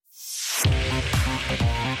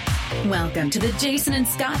Welcome to the Jason and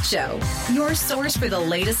Scott Show, your source for the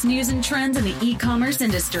latest news and trends in the e-commerce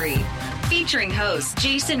industry. Featuring host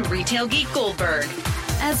Jason Retail Geek Goldberg,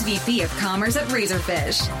 SVP of Commerce at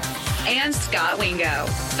Razorfish, and Scott Wingo,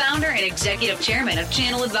 founder and executive chairman of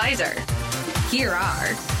Channel Advisor. Here are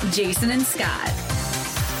Jason and Scott.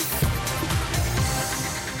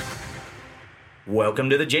 Welcome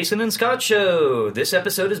to the Jason and Scott Show. This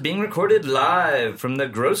episode is being recorded live from the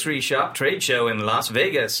Grocery Shop Trade Show in Las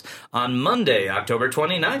Vegas on Monday, October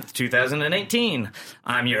 29th, 2018.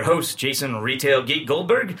 I'm your host, Jason Retail Geek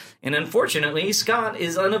Goldberg, and unfortunately, Scott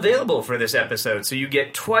is unavailable for this episode, so you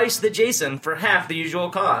get twice the Jason for half the usual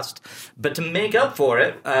cost. But to make up for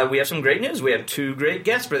it, we have some great news. We have two great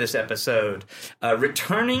guests for this episode.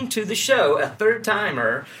 Returning to the show, a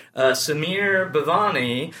third-timer, Samir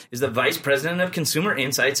Bhavnani is the Vice President of Consumer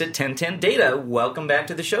Insights at 1010 Data. Welcome back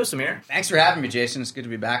to the show, Samir. Thanks for having me, Jason. It's good to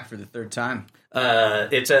be back for the third time.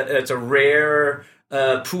 It's a rare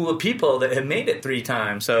pool of people that have made it three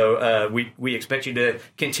times, so we expect you to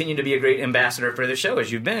continue to be a great ambassador for the show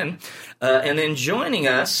as you've been. And then joining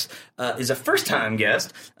us is a first-time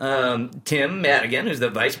guest, Tim Madigan, who's the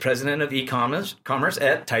Vice President of E-commerce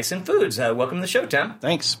at Tyson Foods. Welcome to the show, Tim.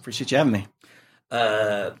 Thanks. Appreciate you having me.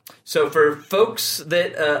 So for folks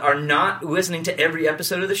that are not listening to every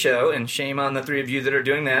episode of the show, and shame on the three of you that are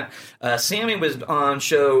doing that, Sammy was on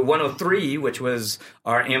show 103, which was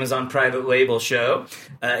our Amazon private label show,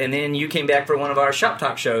 and then you came back for one of our Shop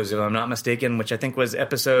Talk shows, if I'm not mistaken, which I think was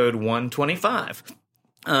episode 125.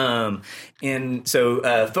 And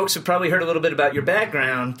so folks have probably heard a little bit about your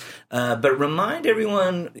background, but remind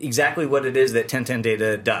everyone exactly what it is that 1010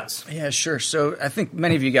 Data does. Yeah, sure. So I think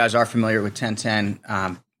many of you guys are familiar with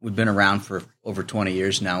 1010. We've been around for over 20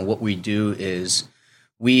 years now. What we do is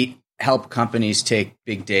we help companies take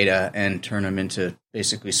big data and turn them into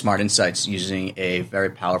basically smart insights using a very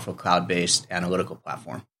powerful cloud-based analytical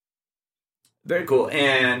platform. Very cool.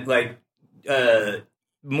 And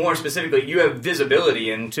more specifically, you have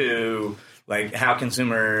visibility into like how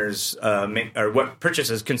consumers make, or what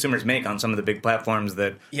purchases consumers make on some of the big platforms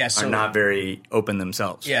that are not very open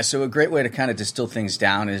themselves. Yeah, so a great way to kind of distill things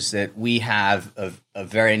down is that we have a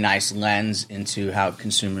very nice lens into how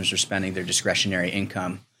consumers are spending their discretionary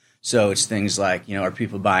income. So it's things like, are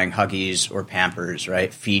people buying Huggies or Pampers,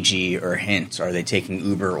 right? Fiji or Hint? Are they taking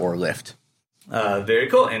Uber or Lyft? Very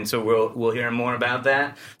cool, and so we'll hear more about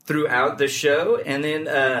that throughout the show. And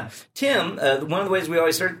then, Tim, one of the ways we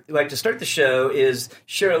always like to start the show is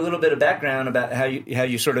share a little bit of background about how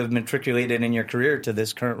you sort of matriculated in your career to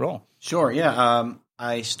this current role. Sure, yeah.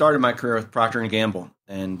 I started my career with Procter & Gamble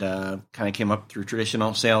and kind of came up through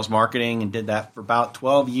traditional sales marketing and did that for about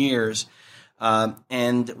 12 years.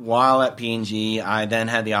 And while at P&G, I then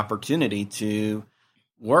had the opportunity to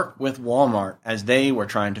work with Walmart as they were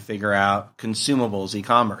trying to figure out consumables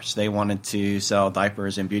e-commerce. They wanted to sell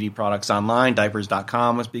diapers and beauty products online.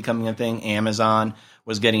 Diapers.com was becoming a thing. Amazon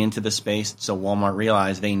was getting into the space. So Walmart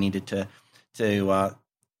realized they needed to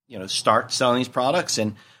start selling these products.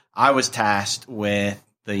 And I was tasked with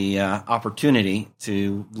the opportunity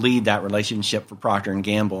to lead that relationship for Procter &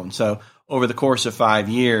 Gamble. And so over the course of 5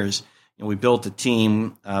 years, we built a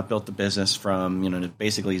team, built the business from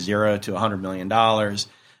basically zero to $100 million,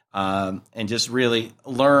 and just really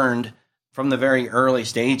learned from the very early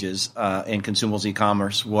stages in consumables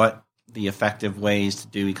e-commerce what the effective ways to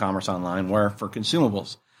do e-commerce online were for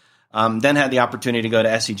consumables. Then had the opportunity to go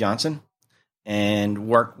to SC Johnson and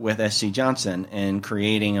work with SC Johnson in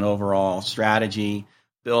creating an overall strategy,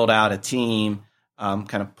 build out a team,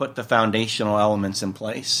 kind of put the foundational elements in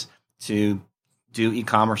place to do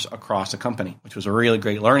e-commerce across a company, which was a really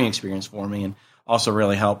great learning experience for me and also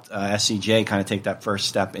really helped SCJ kind of take that first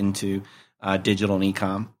step into digital and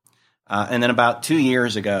e-com. And then about 2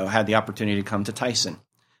 years ago, I had the opportunity to come to Tyson.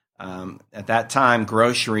 At that time,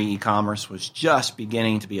 grocery e-commerce was just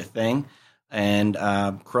beginning to be a thing, and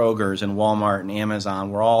Kroger's and Walmart and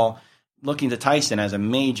Amazon were all looking to Tyson as a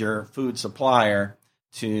major food supplier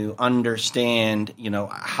to understand,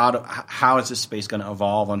 how is this space going to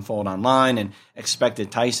evolve, unfold online, and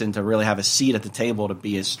expected Tyson to really have a seat at the table to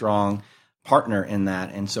be a strong partner in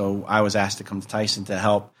that. And so I was asked to come to Tyson to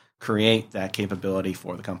help create that capability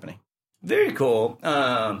for the company. Very cool.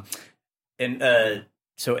 So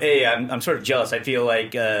I'm sort of jealous. I feel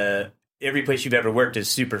like every place you've ever worked is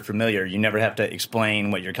super familiar. You never have to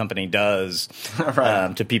explain what your company does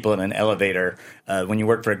right. To people in an elevator. When you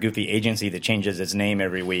work for a goofy agency that changes its name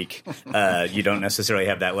every week, you don't necessarily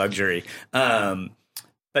have that luxury.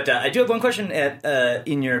 But I do have one question.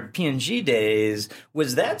 In your P&G days,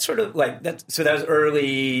 was that sort of like that? So that was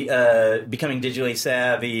early, becoming digitally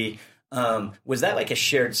savvy. Was that like a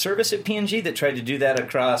shared service at P&G that tried to do that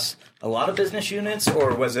across a lot of business units,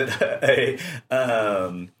 or was it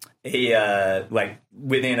like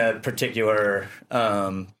within a particular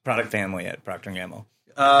product family at Procter & Gamble?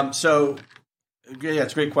 So, yeah,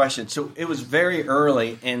 it's a great question. So it was very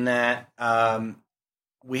early in that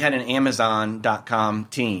we had an Amazon.com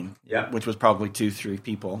team, which was probably 2-3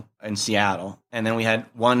 people in Seattle. And then we had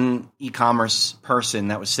one e-commerce person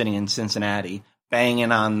that was sitting in Cincinnati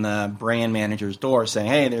banging on the brand manager's door saying,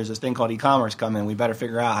 hey, there's this thing called e-commerce coming. We better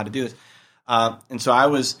figure out how to do this. And so I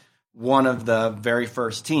was one of the very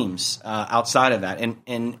first teams outside of that.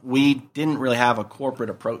 And we didn't really have a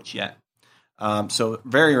corporate approach yet. So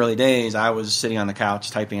very early days, I was sitting on the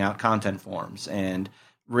couch typing out content forms and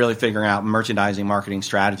really figuring out merchandising, marketing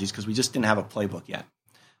strategies because we just didn't have a playbook yet.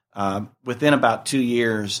 Within about 2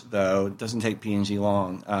 years, though, it doesn't take P&G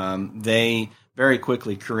long, they very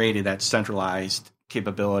quickly created that centralized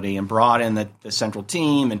capability and brought in the central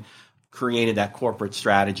team and created that corporate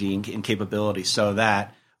strategy and capability so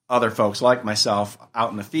that other folks like myself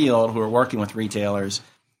out in the field who are working with retailers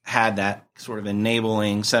had that sort of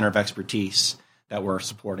enabling center of expertise that were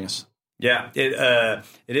supporting us. Yeah,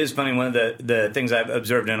 it is funny. One of the things I've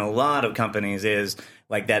observed in a lot of companies is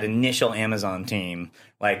like that initial Amazon team.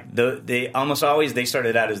 Like they almost always they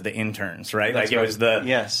started out as the interns, right? That's like right. It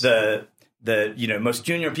was the most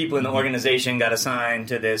junior people in the organization got assigned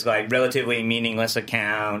to this like relatively meaningless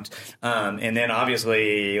account, and then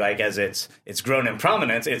obviously like as it's grown in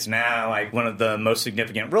prominence, it's now like one of the most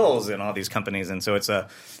significant roles in all these companies, and so it's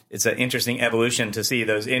an interesting evolution to see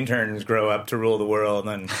those interns grow up to rule the world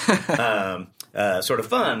and sort of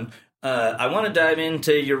fun. I want to dive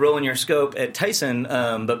into your role and your scope at Tyson,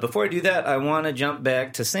 but before I do that, I want to jump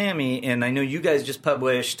back to Sammy, and I know you guys just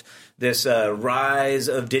published this Rise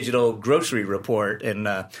of Digital Grocery report, and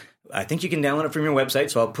I think you can download it from your website,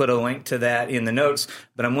 so I'll put a link to that in the notes,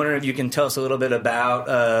 but I'm wondering if you can tell us a little bit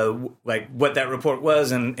about like what that report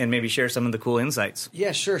was and maybe share some of the cool insights.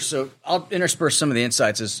 Yeah, sure. So I'll intersperse some of the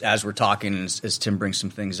insights as we're talking, as Tim brings some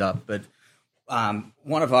things up, but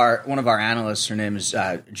one of our analysts, her name is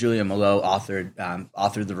Julia Malot,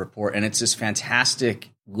 authored the report, and it's this fantastic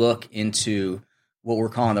look into what we're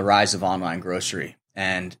calling the rise of online grocery.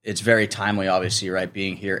 And it's very timely, obviously, right,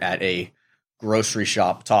 being here at a grocery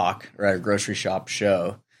shop talk, right, a grocery shop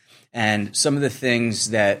show. And some of the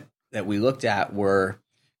things that we looked at were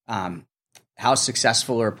how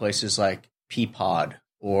successful are places like Peapod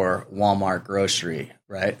or Walmart Grocery,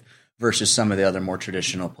 right, versus some of the other more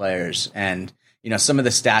traditional players. And some of the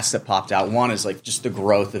stats that popped out, one is like just the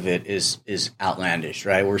growth of it is outlandish,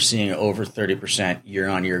 right? We're seeing over 30%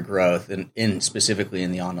 year-on-year growth specifically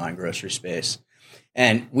in the online grocery space.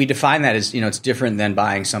 And we define that as, it's different than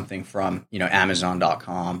buying something from,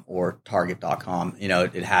 Amazon.com or Target.com.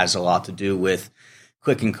 It has a lot to do with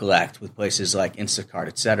click and collect with places like Instacart,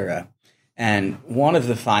 et cetera. And one of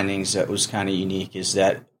the findings that was kind of unique is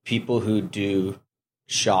that people who do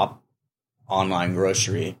shop online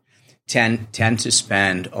grocery tend to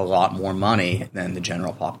spend a lot more money than the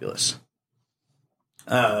general populace.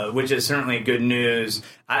 Which is certainly good news.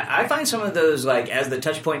 I find some of those, like, as the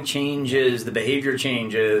touch point changes, the behavior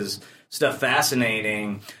changes, stuff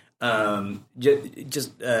fascinating.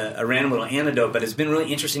 Just a random little anecdote, but it's been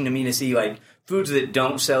really interesting to me to see, like, foods that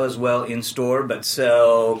don't sell as well in store but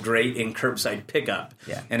sell great in curbside pickup.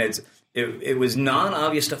 Yeah. And it was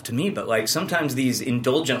non-obvious stuff to me, but like sometimes these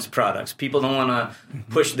indulgence products, people don't want to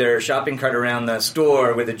push their shopping cart around the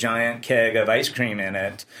store with a giant keg of ice cream in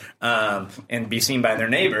it and be seen by their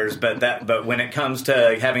neighbors. But when it comes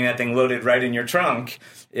to having that thing loaded right in your trunk,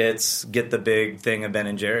 it's get the big thing of Ben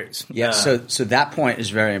and Jerry's. Yeah, so that point is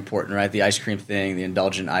very important, right? The ice cream thing, the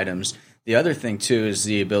indulgent items. The other thing, too, is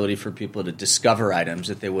the ability for people to discover items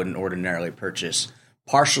that they wouldn't ordinarily purchase.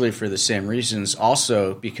 Partially for the same reasons,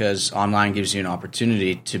 also because online gives you an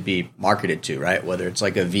opportunity to be marketed to, right? Whether it's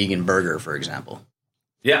like a vegan burger, for example.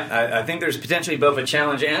 Yeah, I think there's potentially both a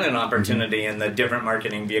challenge and an opportunity in the different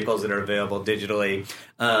marketing vehicles that are available digitally.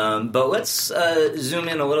 But let's zoom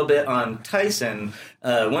in a little bit on Tyson.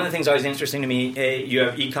 One of the things always interesting to me, you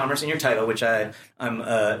have e-commerce in your title, which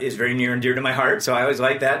is very near and dear to my heart, so I always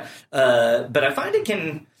like that. But I find it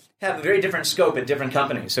can have a very different scope at different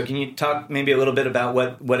companies. So can you talk maybe a little bit about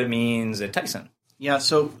what it means at Tyson? Yeah,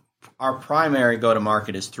 so our primary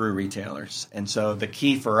go-to-market is through retailers. And so the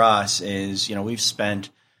key for us is, we've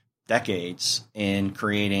spent decades in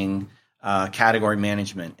creating category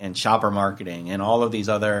management and shopper marketing and all of these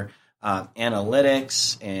other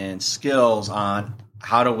analytics and skills on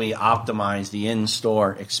how do we optimize the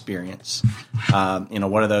in-store experience?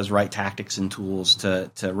 What are those right tactics and tools to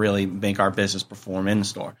really make our business perform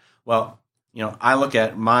in-store? Well, I look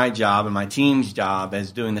at my job and my team's job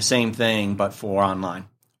as doing the same thing, but for online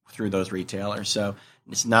through those retailers. So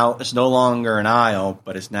it's no longer an aisle,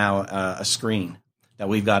 but it's now a screen that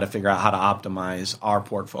we've got to figure out how to optimize our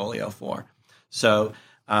portfolio for. So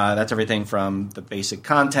that's everything from the basic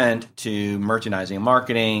content to merchandising and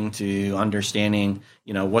marketing to understanding,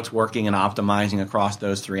 what's working and optimizing across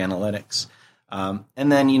those three analytics.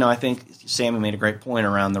 And then, I think Sammy made a great point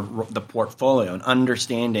around the portfolio and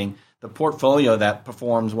understanding the portfolio that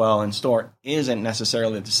performs well in store isn't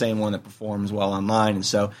necessarily the same one that performs well online. And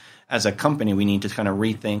so as a company, we need to kind of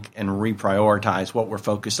rethink and reprioritize what we're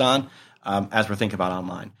focused on as we're thinking about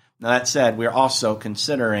online. Now, that said, we're also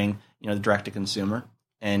considering, the direct-to-consumer.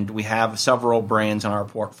 And we have several brands in our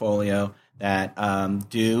portfolio that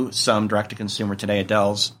do some direct-to-consumer today.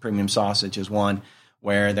 Adele's Premium Sausage is one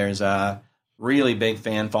where there's a really big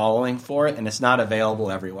fan following for it, and it's not available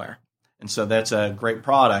everywhere. And so that's a great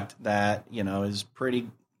product that, is pretty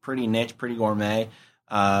niche, pretty gourmet,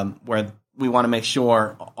 where we want to make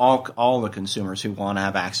sure all the consumers who want to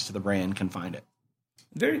have access to the brand can find it.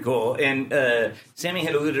 Very cool. And Sammy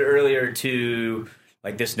had alluded earlier to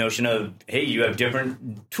like this notion of, hey, you have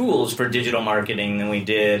different tools for digital marketing than we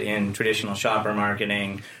did in traditional shopper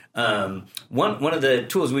marketing. One of the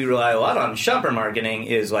tools we rely a lot on shopper marketing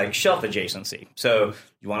is like shelf adjacency. So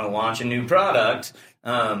you want to launch a new product.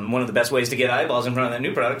 One of the best ways to get eyeballs in front of that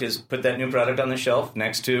new product is put that new product on the shelf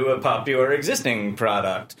next to a popular existing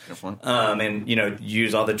product. And,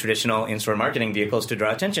 use all the traditional in-store marketing vehicles to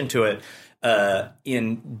draw attention to it.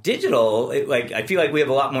 In digital, I feel like we have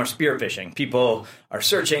a lot more spear phishing. People are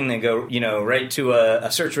searching, they go, right to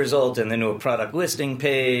a search result and then to a product listing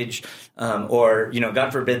page, or,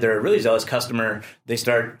 God forbid, they're a really zealous customer, they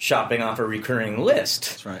start shopping off a recurring list.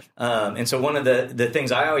 That's right. And so one of the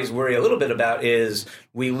things I always worry a little bit about is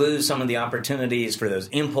we lose some of the opportunities for those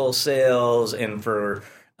impulse sales and for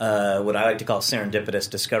what I like to call serendipitous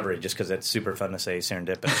discovery, just because it's super fun to say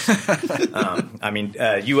serendipitous.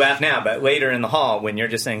 You laugh now, but later in the hall, when you're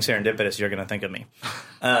just saying serendipitous, you're going to think of me.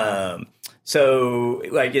 I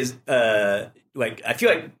feel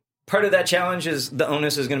like part of that challenge is the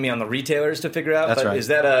onus is going to be on the retailers to figure out. That's right. Is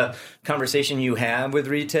that a conversation you have with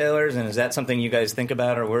retailers, and is that something you guys think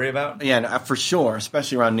about or worry about? Yeah, for sure,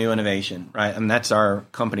 especially around new innovation, right? And that's our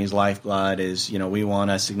company's lifeblood is, we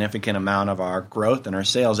want a significant amount of our growth and our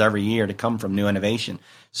sales every year to come from new innovation.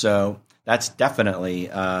 So that's definitely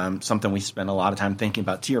something we spend a lot of time thinking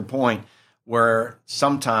about. To your point, we're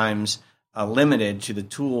sometimes limited to the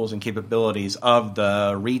tools and capabilities of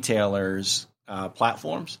the retailers'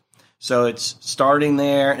 platforms. So it's starting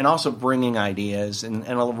there and also bringing ideas. And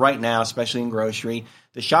right now, especially in grocery,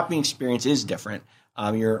 the shopping experience is different.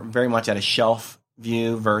 You're very much at a shelf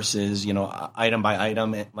view versus, item by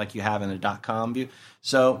item like you have in a .com view.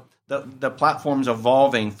 So the platform's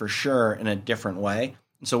evolving for sure in a different way.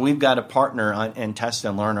 So we've got to partner and test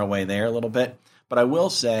and learn our way there a little bit. But I will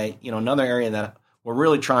say, another area that we're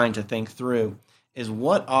really trying to think through is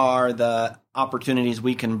what are the opportunities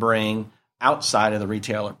we can bring outside of the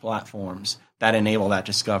retailer platforms that enable that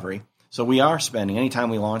discovery. So we are spending, anytime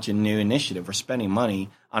we launch a new initiative, we're spending money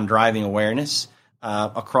on driving awareness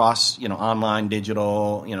across, online,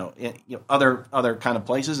 digital, other kind of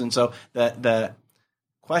places. And so the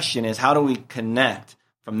question is, how do we connect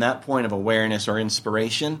from that point of awareness or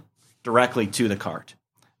inspiration directly to the cart?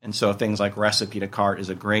 And so things like recipe to cart is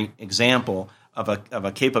a great example of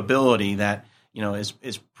a capability that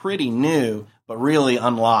is pretty new, but really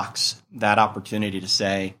unlocks that opportunity to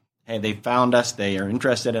say, hey, they found us, they are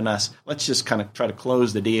interested in us. Let's just kind of try to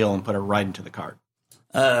close the deal and put it right into the cart.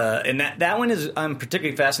 And that one is, I'm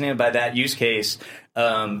particularly fascinated by that use case.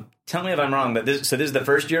 Tell me if I'm wrong, but this is the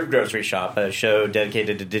first year of Grocery Shop, a show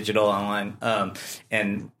dedicated to digital online.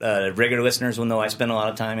 And regular listeners will know I spend a lot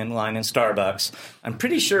of time in line in Starbucks. I'm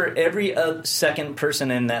pretty sure every second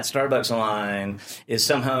person in that Starbucks line is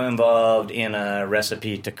somehow involved in a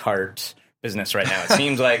recipe to cart business right now. It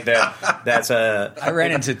seems like that's a... I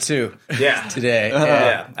ran into two today.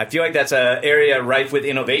 Yeah. I feel like that's an area rife with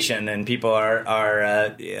innovation, and people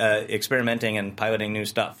are experimenting and piloting new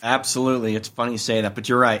stuff. Absolutely. It's funny you say that, but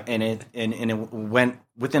you're right. And it went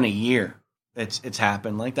within a year. It's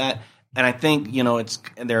happened like that. And I think,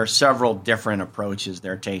 there are several different approaches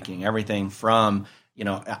they're taking. Everything from,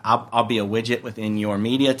 I'll be a widget within your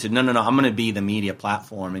media to, no, I'm going to be the media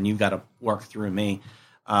platform, and you've got to work through me,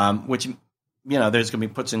 which... there's going to be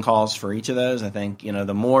puts and calls for each of those. I think,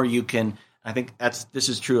 the more you can, I think this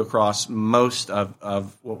is true across most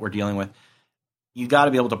of what we're dealing with. you got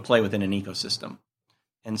to be able to play within an ecosystem.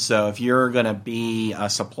 And so if you're going to be a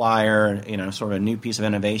supplier, sort of a new piece of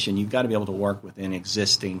innovation, you've got to be able to work within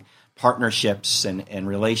existing partnerships and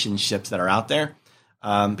relationships that are out there.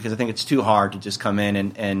 Because I think it's too hard to just come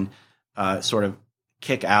in and sort of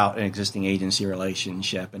kick out an existing agency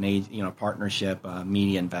relationship, partnership,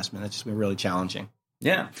 media investment. That's just been really challenging.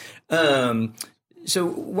 Yeah.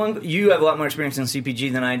 So you have a lot more experience in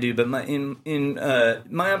CPG than I do, but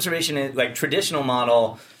my observation is, like, traditional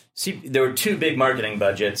model, there were two big marketing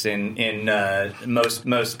budgets in most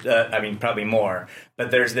probably more,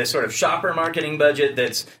 but there's this sort of shopper marketing budget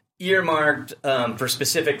that's earmarked for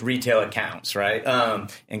specific retail accounts, right?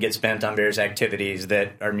 And get spent on various activities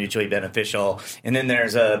that are mutually beneficial. And then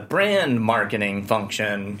there's a brand marketing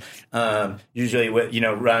function, usually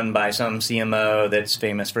run by some CMO that's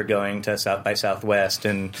famous for going to South by Southwest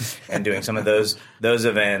and doing some of those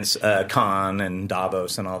events, Cannes and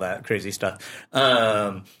Davos and all that crazy stuff.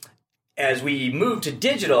 As we move to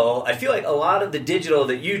digital, I feel like a lot of the digital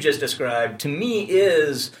that you just described to me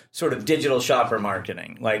is sort of digital shopper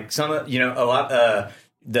marketing. Like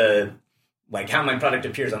like how my product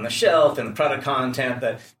appears on the shelf and the product content,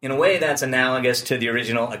 that in a way that's analogous to the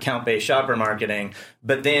original account-based shopper marketing.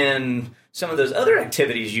 But then some of those other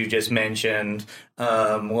activities you just mentioned,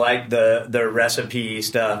 like the recipe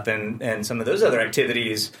stuff and some of those other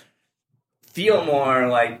activities feel more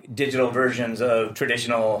like digital versions of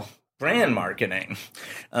traditional brand marketing.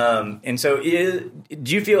 And so do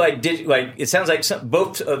you feel like it sounds like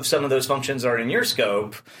both of some of those functions are in your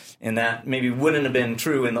scope, and that maybe wouldn't have been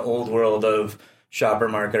true in the old world of shopper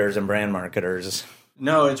marketers and brand marketers?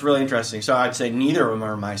 No, it's really interesting. So I'd say neither of them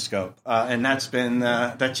are my scope. And that's been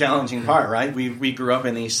the challenging part, right? We grew up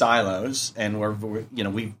in these silos, and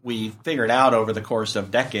we figured out over the course of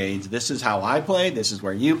decades, this is how I play, this is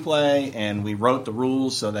where you play, and we wrote the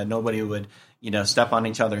rules so that nobody would, step on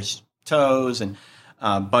each other's toes, and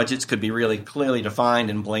budgets could be really clearly defined,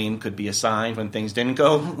 and blame could be assigned when things didn't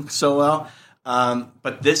go so well.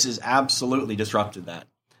 But this has absolutely disrupted that.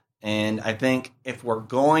 And I think if we're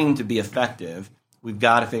going to be effective, we've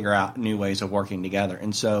got to figure out new ways of working together.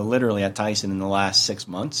 And so literally at Tyson in the last 6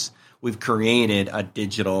 months, we've created a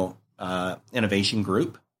digital innovation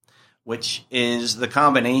group, which is the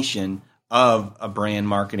combination of a brand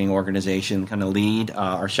marketing organization, kind of lead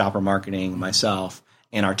our shopper marketing, myself,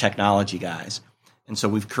 and our technology guys. And so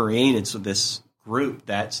we've created this group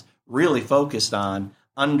that's really focused on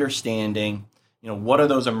understanding, what are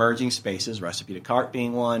those emerging spaces, recipe to cart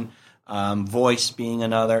being one, voice being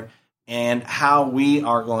another, and how we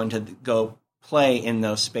are going to go play in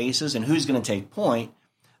those spaces and who's going to take point.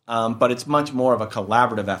 But it's much more of a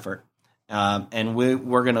collaborative effort. And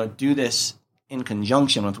we're going to do this in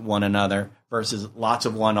conjunction with one another versus lots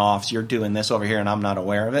of one-offs. You're doing this over here and I'm not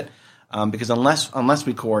aware of it. Because unless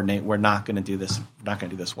we coordinate, we're not going to do this. We're not going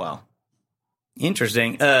to do this well.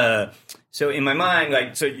 Interesting. So in my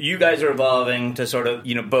mind, so you guys are evolving to sort of,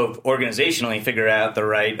 both organizationally figure out the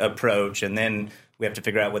right approach, and then we have to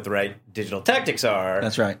figure out what the right digital tactics are.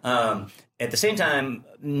 That's right. At the same time,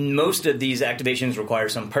 most of these activations require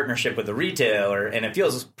some partnership with the retailer, and it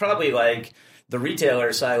feels probably like the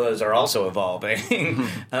retailer silos are also evolving.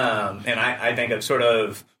 And I think of sort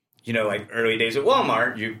of, like early days at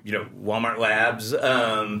Walmart, Walmart Labs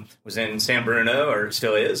was in San Bruno, or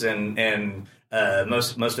still is, and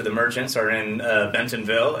most of the merchants are in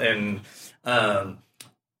Bentonville, and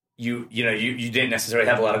you didn't necessarily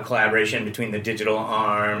have a lot of collaboration between the digital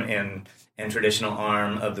arm and traditional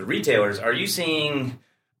arm of the retailers. Are you seeing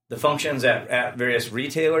the functions at various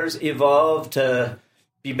retailers evolve to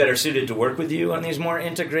be better suited to work with you on these more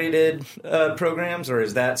integrated programs, or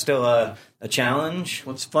is that still a challenge?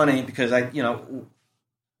 Well, it's funny because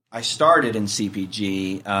I started in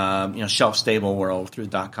CPG, shelf stable world through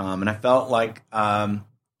 .com, and I felt like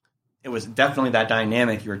it was definitely that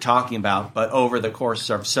dynamic you were talking about. But over the course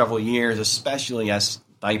of several years, especially as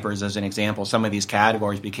diapers as an example, some of these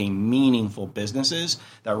categories became meaningful businesses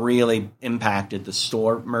that really impacted the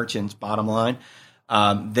store merchants' bottom line.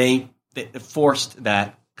 They forced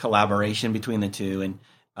that collaboration between the two and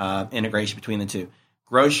integration between the two.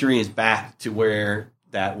 Grocery is back to where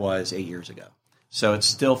that was 8 years ago. So it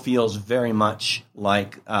still feels very much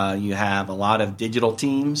like you have a lot of digital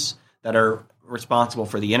teams that are responsible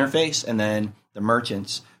for the interface, and then the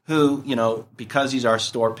merchants who, because these are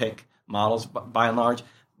store pick models by and large,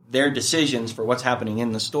 their decisions for what's happening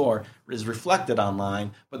in the store is reflected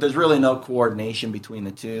online, but there's really no coordination between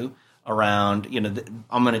the two around,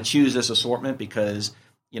 I'm going to choose this assortment because,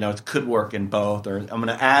 it could work in both, or I'm going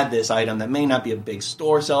to add this item that may not be a big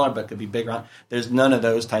store seller, but could be bigger. There's none of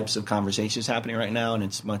those types of conversations happening right now, and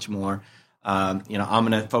it's much more I'm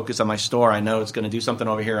going to focus on my store. I know it's going to do something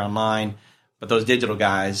over here online, but those digital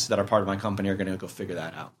guys that are part of my company are going to go figure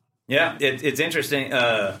that out. Yeah, it's interesting.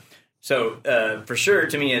 So for sure,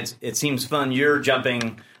 to me, it seems fun. You're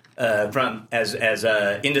jumping from as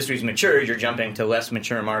industries mature, you're jumping to less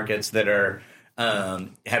mature markets that are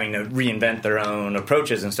having to reinvent their own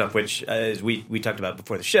approaches and stuff. Which, as we talked about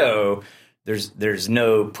before the show, there's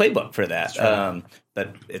no playbook for that. Right.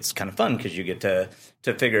 But it's kind of fun because you get to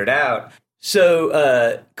figure it out.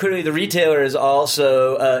 So clearly, the retailer is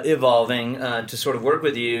also evolving to sort of work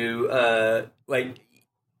with you, like.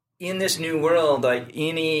 In this new world, like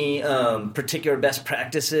any particular best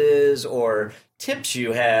practices or tips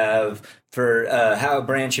you have for how a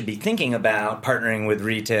brand should be thinking about partnering with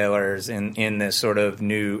retailers in this sort of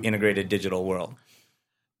new integrated digital world?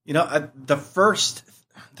 The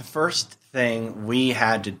first thing we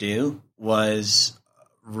had to do was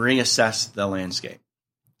reassess the landscape.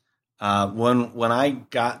 When I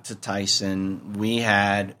got to Tyson, we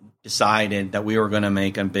had decided that we were going to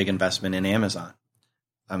make a big investment in Amazon.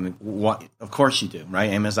 I mean, of course you do, right?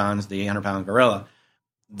 Amazon's the 800-pound gorilla.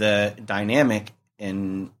 The dynamic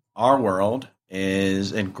in our world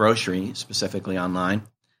is, in grocery, specifically online,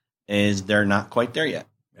 is they're not quite there yet.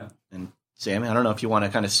 Yeah. And Sammy, I don't know if you want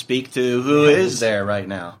to kind of speak to who is there right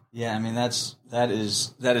now. Yeah, I mean that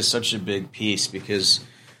is such a big piece because,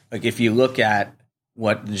 like, if you look at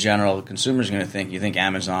what the general consumer is going to think, you think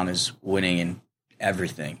Amazon is winning in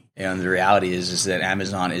everything. And the reality is that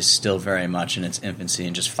Amazon is still very much in its infancy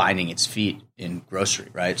and just finding its feet in grocery,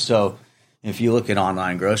 right? So if you look at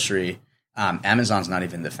online grocery, Amazon's not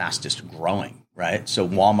even the fastest growing, right? So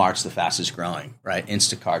Walmart's the fastest growing, right?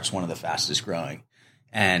 Instacart's one of the fastest growing.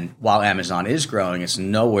 And while Amazon is growing, it's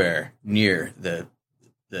nowhere near the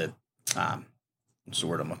what's the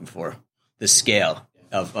word I'm looking for? The scale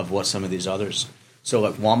of what some of these others. So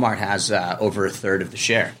like Walmart has over a third of the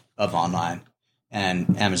share of online.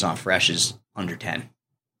 And Amazon Fresh is under 10.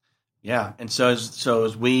 Yeah, and so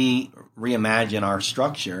as we reimagine our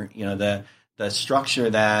structure, the structure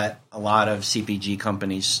that a lot of CPG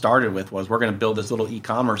companies started with was we're going to build this little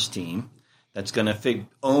e-commerce team that's going to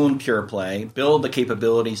own Pure Play, build the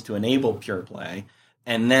capabilities to enable Pure Play,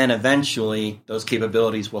 and then eventually those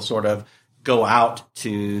capabilities will sort of go out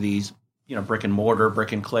to these brick and mortar,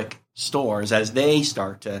 brick and click stores as they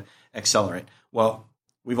start to accelerate. Well,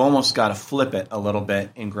 we've almost got to flip it a little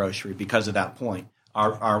bit in grocery because of that point.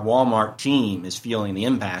 Our Walmart team is feeling the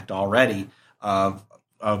impact already of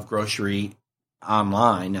grocery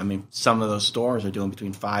online. I mean, some of those stores are doing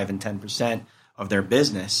between 5 and 10% of their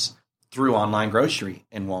business through online grocery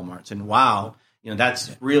in Walmarts. And wow,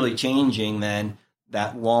 that's really changing then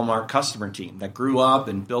that Walmart customer team that grew up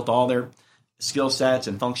and built all their skill sets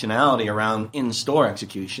and functionality around in-store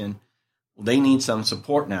execution. They need some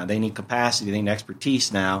support now. They need capacity. They need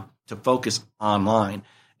expertise now to focus online.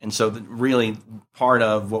 And so really part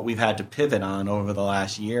of what we've had to pivot on over the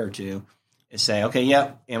last year or two is say, okay,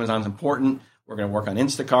 yeah, Amazon's important. We're going to work on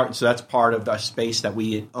Instacart. And so that's part of the space that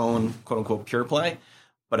we own, quote unquote, Pure Play.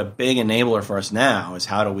 But a big enabler for us now is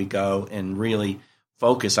how do we go and really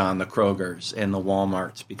focus on the Krogers and the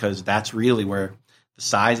Walmarts, because that's really where the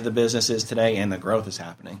size of the business is today and the growth is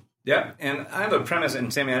happening. Yeah, and I have a premise,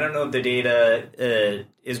 and Sammy, I don't know if the data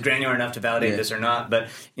is granular enough to validate this or not, but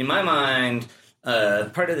in my mind,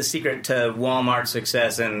 part of the secret to Walmart's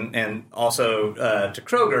success and also to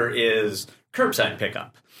Kroger is curbside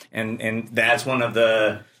pickup, and that's one of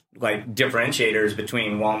the differentiators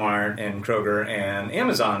between Walmart and Kroger and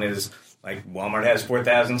Amazon is Walmart has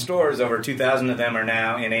 4,000 stores, over 2,000 of them are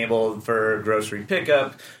now enabled for grocery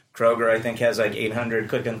pickup. Kroger, I think, has 800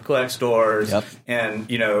 click and collect stores. Yep.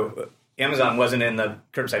 And, Amazon wasn't in the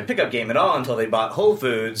curbside pickup game at all until they bought Whole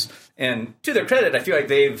Foods. And to their credit, I feel like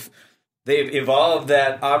they've evolved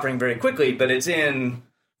that offering very quickly, but it's in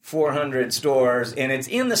 400 stores, and it's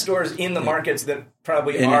in the stores in the markets that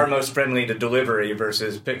probably are most friendly to delivery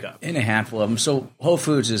versus pickup. In a handful of them. So Whole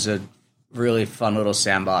Foods is a really fun little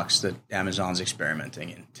sandbox that Amazon's experimenting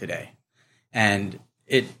in today. And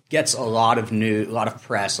it gets a lot of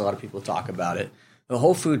press, a lot of people talk about it. But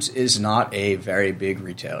Whole Foods is not a very big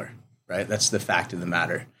retailer, right? That's the fact of the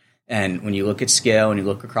matter. And when you look at scale and you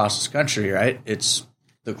look across this country, right, it's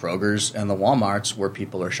the Krogers and the Walmarts where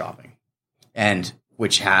people are shopping, and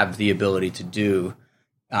which have the ability to do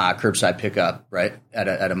curbside pickup, right,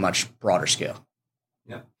 at a much broader scale.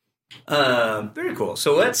 Very cool.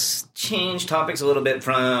 So let's change topics a little bit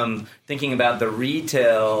from thinking about the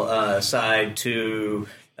retail side to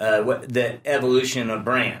the evolution of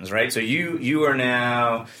brands, right? So you are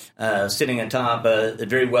now sitting atop a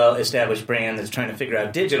very well-established brand that's trying to figure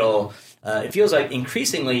out digital. It feels like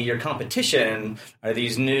increasingly your competition are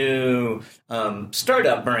these new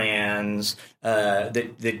startup brands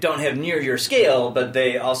that don't have near your scale, but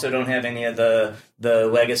they also don't have any of the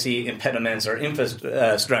legacy impediments or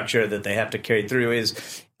infrastructure that they have to carry through.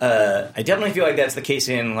 I definitely feel like that's the case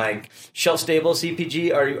in like shelf-stable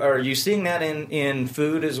CPG. Are you seeing that in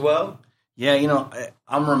food as well? Yeah,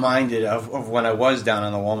 I'm reminded of when I was down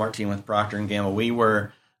on the Walmart team with Procter & Gamble. We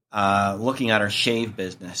were looking at our shave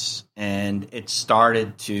business, and it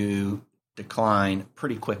started to decline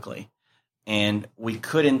pretty quickly. And we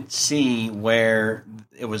couldn't see where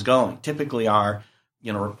it was going. Typically, our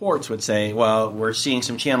reports would say, well, we're seeing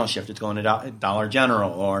some channel shift. It's going to Dollar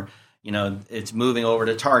General, or it's moving over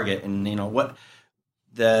to Target, and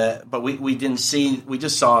but we didn't see. We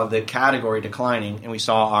just saw the category declining, and we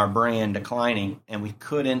saw our brand declining, and we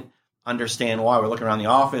couldn't understand why. We're looking around the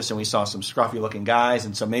office, and we saw some scruffy looking guys,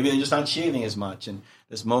 and so maybe they're just not shaving as much. And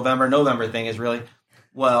this November thing is really,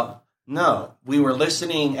 well, no. We were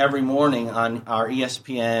listening every morning on our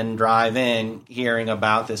ESPN drive-in, hearing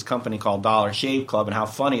about this company called Dollar Shave Club and how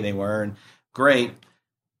funny they were and great.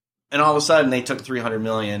 And all of a sudden, they took $300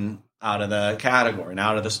 million out of the category and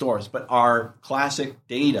out of the stores. But our classic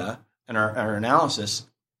data and our analysis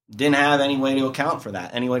didn't have any way to account for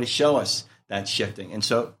that, any way to show us that shifting. And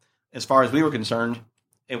so as far as we were concerned,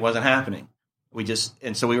 it wasn't happening.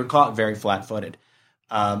 So we were caught very flat-footed.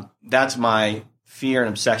 That's my fear and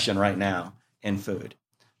obsession right now in food.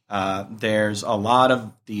 There's a lot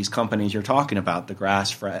of these companies you're talking about, the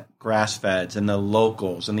grass-feds and the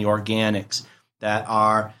locals and the organics that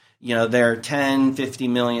are, they're $10, $50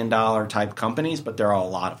 million type companies, but there are a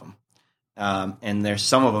lot of them. And there's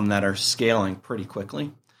some of them that are scaling pretty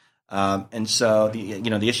quickly. And so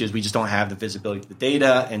the issue is we just don't have the visibility to the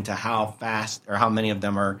data and to how fast or how many of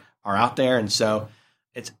them are out there. And so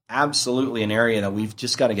it's absolutely an area that we've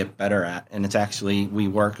just got to get better at. And it's actually, we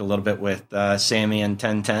work a little bit with Samir and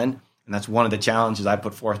 1010. And that's one of the challenges I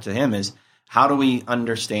put forth to him is how do we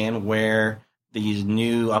understand where these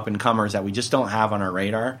new up and comers that we just don't have on our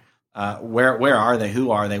radar, where are they,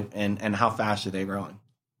 who are they, and how fast are they growing?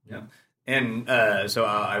 Yeah. And so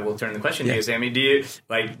I will turn the question to you, Sammy.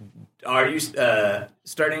 Are you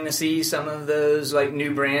starting to see some of those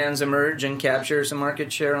new brands emerge and capture some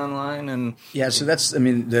market share online? And so that's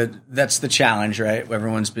the challenge, right?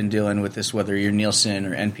 Everyone's been dealing with this, whether you're Nielsen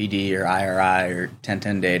or NPD or IRI or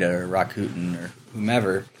 1010 Data or Rakuten or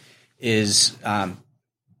whomever, is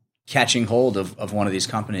catching hold of one of these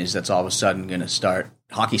companies that's all of a sudden going to start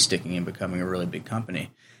hockey sticking and becoming a really big company.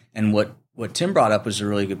 And what Tim brought up was a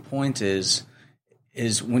really good point is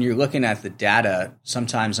when you're looking at the data,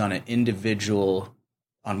 sometimes on an individual,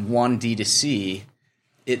 on one D2C,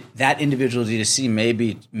 that individual D2C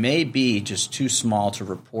may be just too small to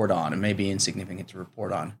report on. It may be insignificant to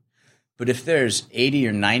report on. But if there's 80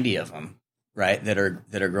 or 90 of them, right, that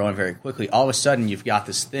are growing very quickly, all of a sudden you've got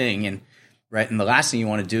this thing, and the last thing you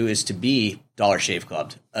want to do is to be Dollar Shave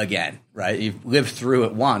Clubbed again, right? You've lived through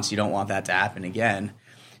it once. You don't want that to happen again.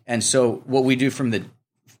 And so what we do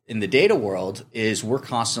in the data world is we're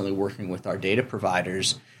constantly working with our data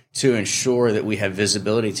providers to ensure that we have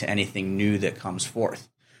visibility to anything new that comes forth.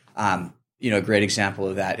 A great example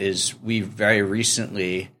of that is we very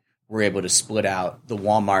recently were able to split out the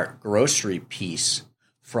Walmart grocery piece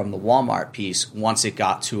from the Walmart piece once it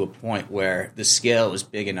got to a point where the scale was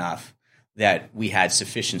big enough that we had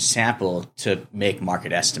sufficient sample to make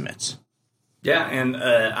market estimates. Yeah, and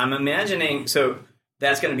I'm imagining, so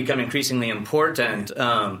that's going to become increasingly important.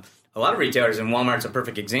 A lot of retailers, and Walmart's a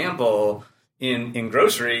perfect example, in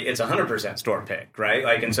grocery, it's 100% store pick,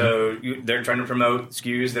 right? And so they're trying to promote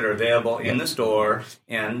SKUs that are available in the store,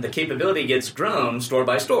 and the capability gets grown store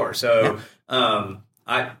by store. So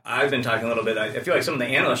I've been talking a little bit. I feel like some of the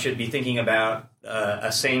analysts should be thinking about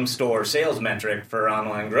a same-store sales metric for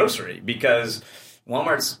online grocery, because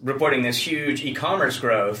Walmart's reporting this huge e-commerce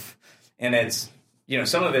growth, and it's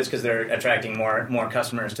some of it's because they're attracting more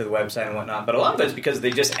customers to the website and whatnot, but a lot of it's because they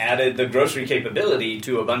just added the grocery capability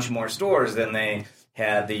to a bunch more stores than they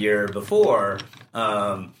had the year before.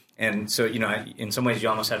 And so, in some ways you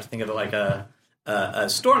almost have to think of it like a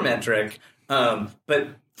store metric. But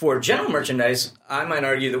for general merchandise, I might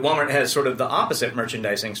argue that Walmart has sort of the opposite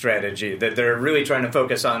merchandising strategy, that they're really trying to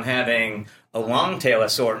focus on having a long tail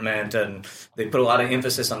assortment, and they put a lot of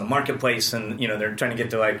emphasis on the marketplace, and they're trying to get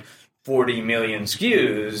to 40 million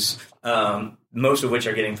SKUs, most of which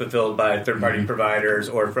are getting fulfilled by third-party providers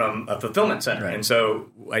or from a fulfillment center. Right. And so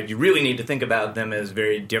you really need to think about them as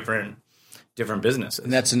very different different businesses.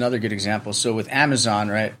 And that's another good example. So with Amazon,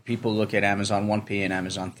 right, people look at Amazon 1P and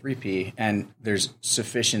Amazon 3P, and there's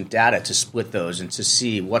sufficient data to split those and to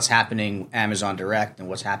see what's happening Amazon Direct and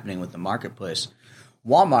what's happening with the marketplace.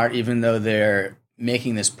 Walmart, even though they're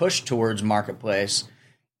making this push towards marketplace,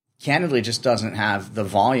 candidly just doesn't have the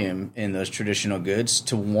volume in those traditional goods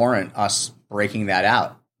to warrant us breaking that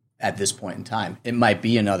out at this point in time. It might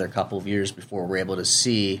be another couple of years before we're able to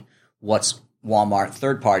see what's Walmart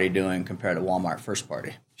third party doing compared to Walmart first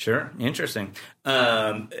party. Sure. Interesting.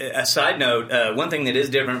 A side note, one thing that is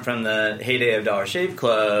different from the heyday of Dollar Shave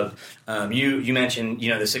Club, you mentioned,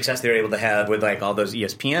 the success they're able to have with like all those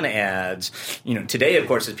ESPN ads. Today, of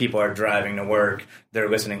course, as people are driving to work, they're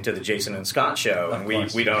listening to the Jason and Scott show, and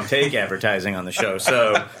we don't take advertising on the show.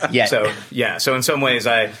 So, So in some ways,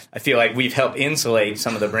 I feel like we've helped insulate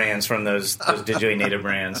some of the brands from those digitally native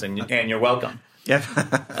brands, and you're welcome.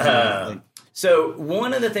 Yeah. So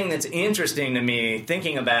one of the things that's interesting to me,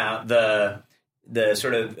 thinking about the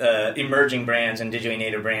sort of emerging brands and digitally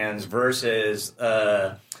native brands versus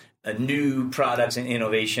new products and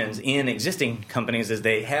innovations in existing companies, is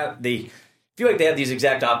they feel like they have these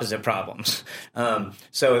exact opposite problems.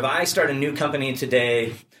 So if I start a new company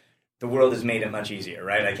today, the world has made it much easier,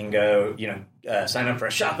 right? I can go, sign up for a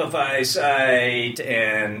Shopify site,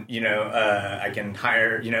 and I can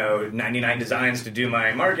hire 99 Designs to do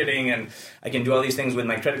my marketing, and I can do all these things with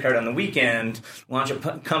my credit card on the weekend, launch a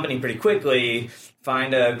company pretty quickly,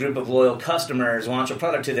 find a group of loyal customers, launch a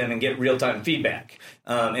product to them, and get real-time feedback.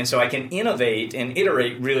 And so I can innovate and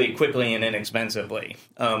iterate really quickly and inexpensively,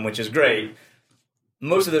 which is great.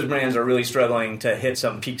 Most of those brands are really struggling to hit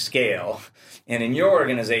some peak scale. And in your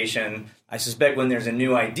organization, I suspect when there's a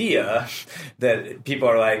new idea that people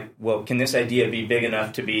are like, well, can this idea be big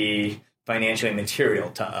enough to be financially material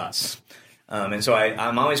to us? And so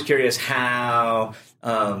I'm always curious how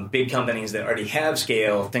big companies that already have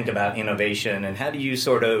scale think about innovation, and how do you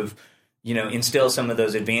sort of, instill some of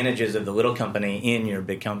those advantages of the little company in your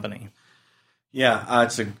big company? Yeah,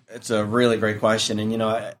 it's a really great question.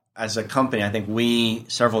 And, as a company, I think we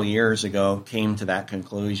several years ago came to that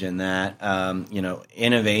conclusion that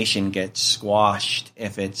innovation gets squashed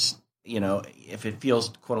if if it feels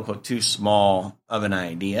quote unquote too small of an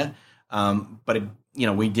idea, but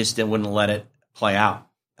we just wouldn't let it play out.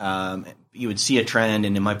 You would see a trend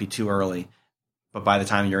and it might be too early, but by the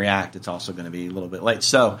time you react, it's also going to be a little bit late.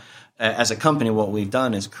 So, as a company, what we've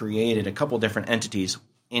done is created a couple different entities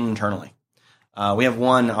internally. We have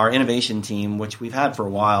our innovation team, which we've had for a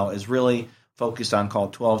while, is really focused on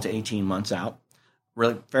called 12 to 18 months out,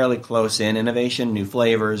 really fairly close in innovation, new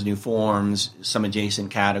flavors, new forms, some adjacent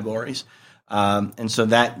categories. And so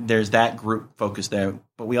there's that group focus there.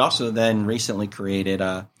 But we also then recently created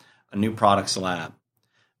a new products lab,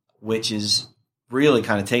 which is really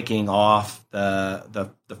kind of taking off the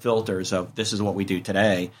filters of this is what we do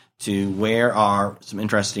today to where are some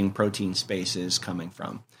interesting protein spaces coming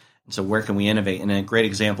from. So where can we innovate? And a great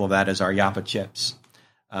example of that is our Yappa chips.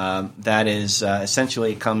 That is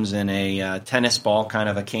essentially, it comes in a tennis ball kind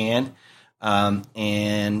of a can,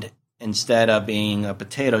 and instead of being a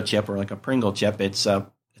potato chip or like a Pringle chip, it's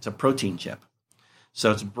a protein chip.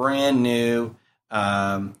 So it's a brand new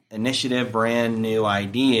initiative, brand new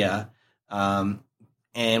idea,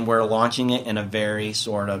 and we're launching it in a very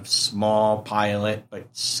sort of small pilot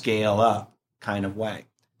but scale up kind of way.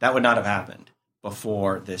 That would not have happened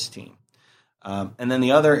before this team. And then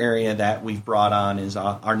the other area that we've brought on is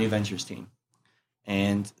our new ventures team.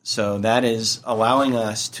 And so that is allowing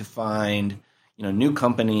us to find, new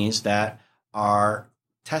companies that are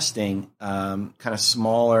testing kind of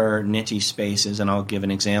smaller niche spaces. And I'll give an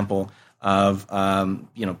example of,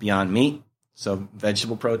 Beyond Meat, so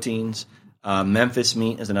vegetable proteins. Memphis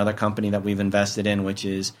Meat is another company that we've invested in, which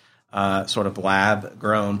is sort of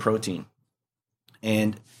lab-grown protein.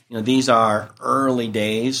 And these are early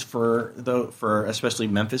days for especially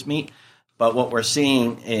Memphis Meat, but what we're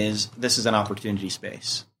seeing is this is an opportunity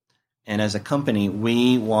space. And as a company,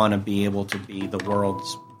 we want to be able to be the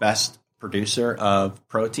world's best producer of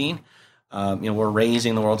protein. We're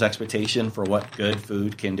raising the world's expectation for what good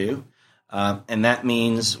food can do. And that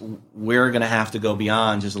means we're going to have to go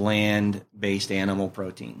beyond just land-based animal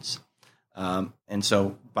proteins. And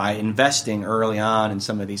so by investing early on in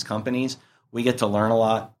some of these companies, we get to learn a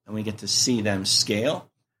lot and we get to see them scale,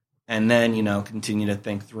 and then, continue to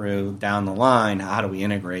think through down the line, how do we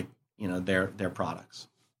integrate, their products.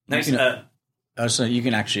 Nice. So you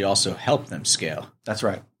can actually also help them scale. That's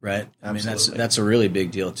right. Right. Absolutely. I mean, that's a really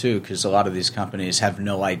big deal too, because a lot of these companies have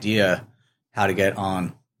no idea how to get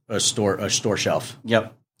on a store shelf.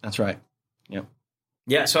 Yep. That's right. Yep.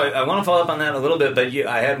 Yeah, so I want to follow up on that a little bit, but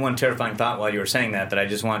I had one terrifying thought while you were saying that I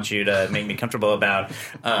just want you to make me comfortable about.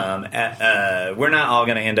 We're not all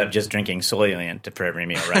going to end up just drinking Soylent for every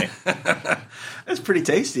meal, right? That's pretty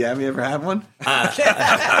tasty. Have you ever had one?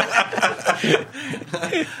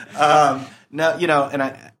 No, and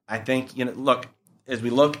I think, look, as we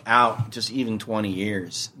look out just even 20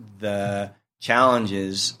 years, the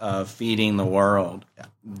challenges of feeding the world,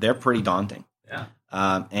 they're pretty daunting. Yeah.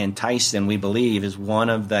 And Tyson, we believe, is one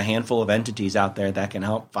of the handful of entities out there that can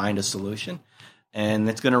help find a solution. And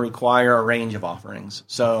it's going to require a range of offerings.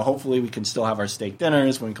 So hopefully we can still have our steak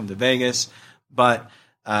dinners when we come to Vegas. But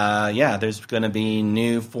there's going to be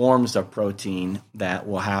new forms of protein that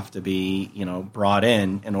will have to be, brought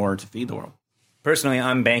in order to feed the world. Personally,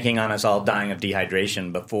 I'm banking on us all dying of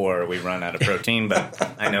dehydration before we run out of protein, but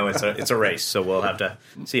I know it's a race, so we'll have to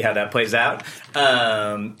see how that plays out.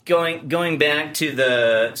 Going back to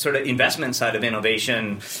the sort of investment side of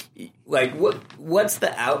innovation, like what's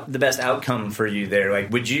the best outcome for you there? Like,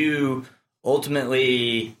 would you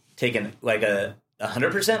ultimately take a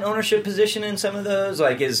 100% ownership position in some of those?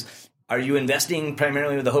 Like, are you investing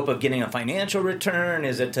primarily with the hope of getting a financial return?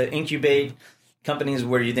 Is it to incubate companies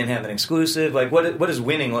where you then have an exclusive? Like, what does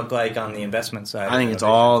winning look like on the investment side? I think it's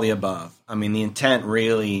all the above. I mean, the intent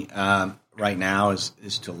really right now is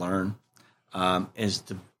to learn, is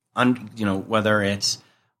to whether it's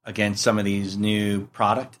against some of these new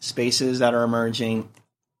product spaces that are emerging,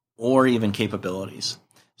 or even capabilities.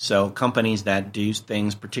 So companies that do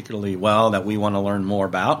things particularly well that we want to learn more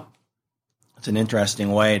about. It's an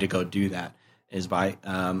interesting way to go do that is by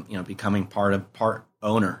becoming part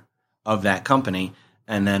owner of that company,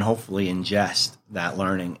 and then hopefully ingest that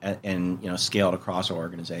learning and scale it across our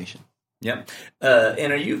organization. Yep.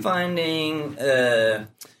 And are you finding that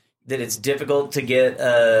it's difficult to get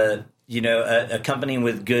a company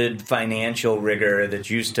with good financial rigor that's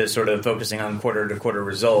used to sort of focusing on quarter-to-quarter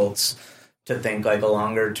results to think like a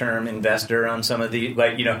longer-term investor on some of the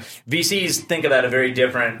VCs think about a very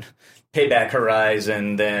different payback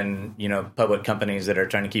horizon than public companies that are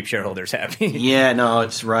trying to keep shareholders happy. Yeah, no,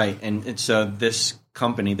 it's right. And so this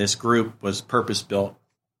company, this group was purpose built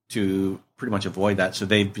to pretty much avoid that. So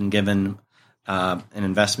they've been given an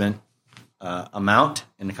investment amount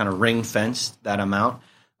and kind of ring fenced that amount.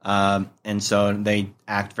 And so they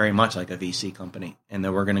act very much like a VC company. And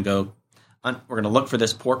then we're going to look for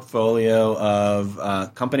this portfolio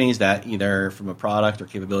of companies that either from a product or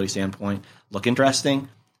capability standpoint look interesting.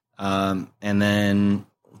 And then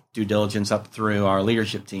due diligence up through our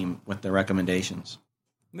leadership team with the recommendations.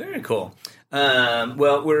 Very cool.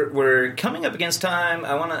 Well, we're coming up against time.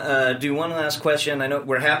 I want to do one last question. I know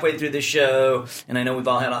we're halfway through this show, and I know we've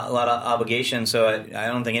all had a lot of obligations, so I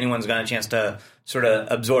don't think anyone's got a chance to sort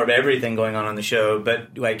of absorb everything going on the show. But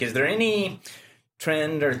is there any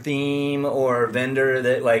trend or theme or vendor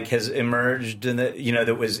that has emerged and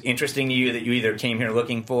that was interesting to you that you either came here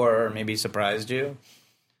looking for or maybe surprised you?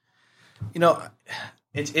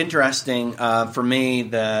 It's interesting for me.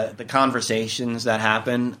 The conversations that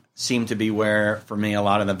happen seem to be where, for me, a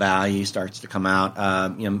lot of the value starts to come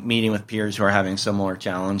out. Meeting with peers who are having similar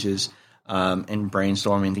challenges and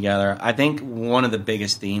brainstorming together. I think one of the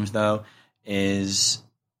biggest themes, though, is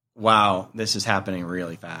wow, this is happening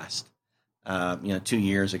really fast. 2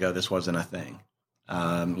 years ago, this wasn't a thing.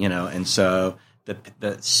 And so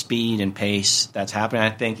the speed and pace that's happening, I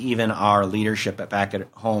think even our leadership back at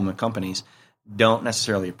home and companies don't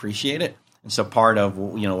necessarily appreciate it. And so part of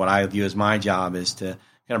what I view as my job is to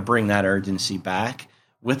kind of bring that urgency back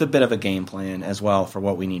with a bit of a game plan as well for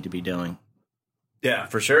what we need to be doing. Yeah,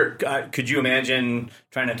 for sure. Could you imagine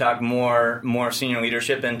trying to talk more senior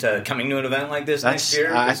leadership into coming to an event like this next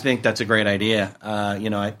year? I think that's a great idea.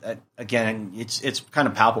 Again, it's kind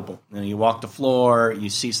of palpable. You walk the floor,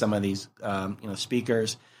 you see some of these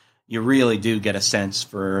speakers. You really do get a sense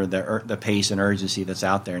for the pace and urgency that's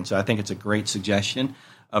out there. And so I think it's a great suggestion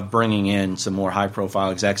of bringing in some more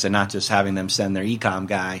high-profile execs and not just having them send their e-com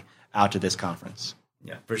guy out to this conference.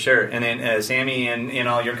 Yeah, for sure. And then, Sammy, in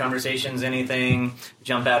all your conversations, anything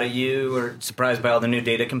jump out at you or surprised by all the new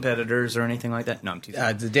data competitors or anything like that? No, I'm teasing.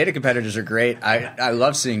 The data competitors are great. I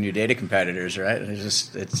love seeing new data competitors, right?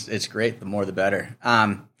 It's great. The more, the better.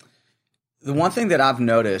 The one thing that I've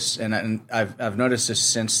noticed, and I've noticed this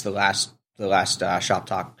since the last Shop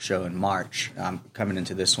Talk show in March, coming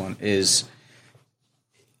into this one, is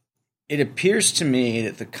it appears to me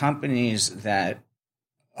that the companies that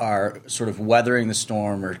are sort of weathering the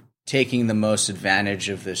storm or taking the most advantage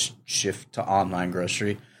of this shift to online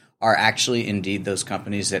grocery are actually indeed those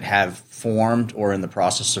companies that have formed or in the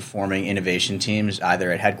process of forming innovation teams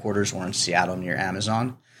either at headquarters or in Seattle near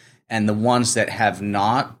Amazon. And the ones that have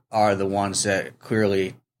not are the ones that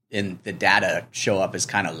clearly in the data show up as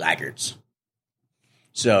kind of laggards.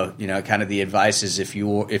 So, kind of the advice is if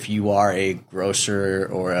you are a grocer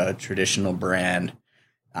or a traditional brand,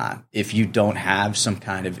 if you don't have some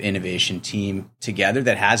kind of innovation team together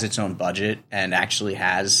that has its own budget and actually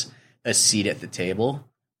has a seat at the table,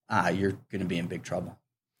 you're going to be in big trouble.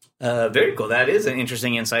 Very cool. That is an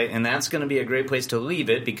interesting insight, and that's going to be a great place to leave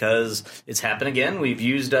it because it's happened again. We've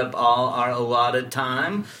used up all our allotted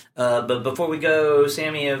time. But before we go,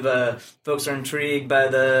 Sammy, if folks are intrigued by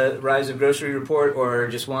the Rise of Grocery Report or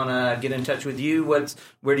just want to get in touch with you,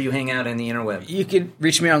 where do you hang out in the interweb? You can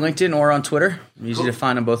reach me on LinkedIn or on Twitter. I'm easy to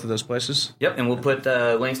find on both of those places. Yep, and we'll put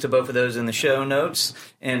links to both of those in the show notes.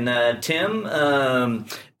 And Tim, are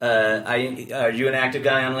you an active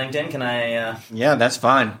guy on LinkedIn? Can I? Yeah, that's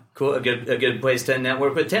fine. Cool, a good place to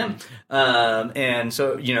network with Tim. And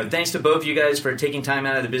so, thanks to both of you guys for taking time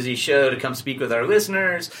out of the busy show to come speak with our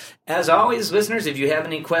listeners. As always, listeners, if you have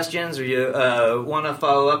any questions or you want to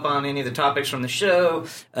follow up on any of the topics from the show,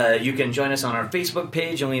 you can join us on our Facebook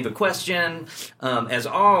page and leave a question. As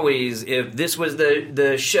always, if this was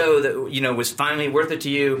the show that was finally worth it to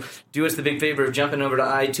you, do us the big favor of jumping over to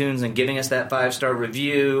iTunes and giving us that 5-star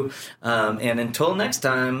review. And until next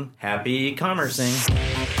time, happy commercing.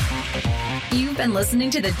 You've been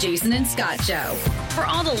listening to The Jason and Scott Show. For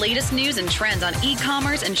all the latest news and trends on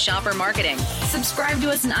e-commerce and shopper marketing, subscribe to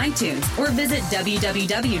us in iTunes or visit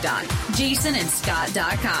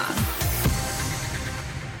www.jasonandscott.com.